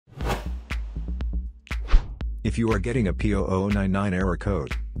If you are getting a P0099 error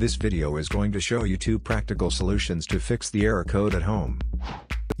code, this video is going to show you 2 practical solutions to fix the error code at home.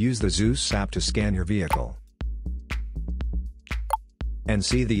 Use the Zeus app to scan your vehicle and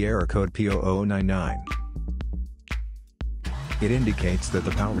see the error code P0099. It indicates that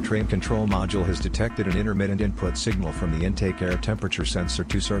the Powertrain Control Module has detected an intermittent input signal from the intake air temperature sensor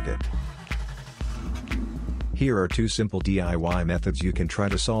to circuit. Here are 2 simple DIY methods you can try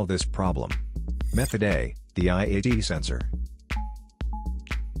to solve this problem. Method A, the IAT sensor.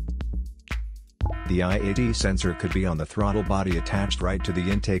 The IAT sensor could be on the throttle body attached right to the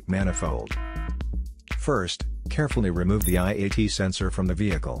intake manifold. First, carefully remove the IAT sensor from the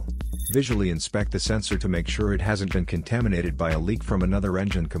vehicle. Visually inspect the sensor to make sure it hasn't been contaminated by a leak from another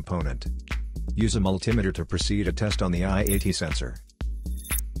engine component. Use a multimeter to proceed a test on the IAT sensor.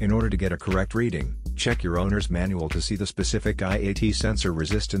 In order to get a correct reading, check your owner's manual to see the specific IAT sensor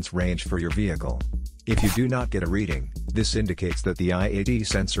resistance range for your vehicle. If you do not get a reading, this indicates that the IAT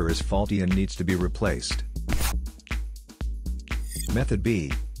sensor is faulty and needs to be replaced. Method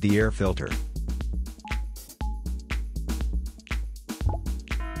B, the air filter.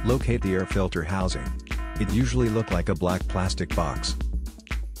 Locate the air filter housing. It usually looks like a black plastic box.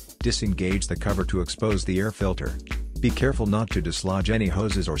 Disengage the cover to expose the air filter. Be careful not to dislodge any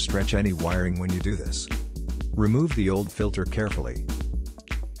hoses or stretch any wiring when you do this. Remove the old filter carefully.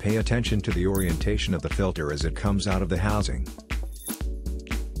 Pay attention to the orientation of the filter as it comes out of the housing.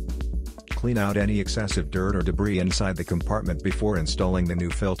 Clean out any excessive dirt or debris inside the compartment before installing the new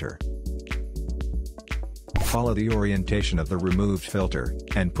filter. Follow the orientation of the removed filter,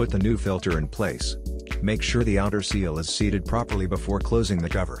 and put the new filter in place. Make sure the outer seal is seated properly before closing the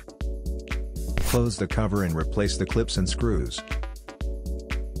cover. Close the cover and replace the clips and screws.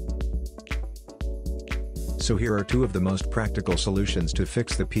 So here are 2 of the most practical solutions to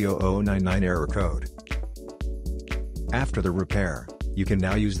fix the P0099 error code. After the repair, you can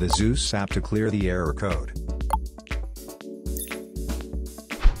now use the Zeus app to clear the error code.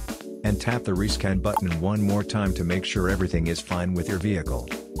 And tap the rescan button one more time to make sure everything is fine with your vehicle.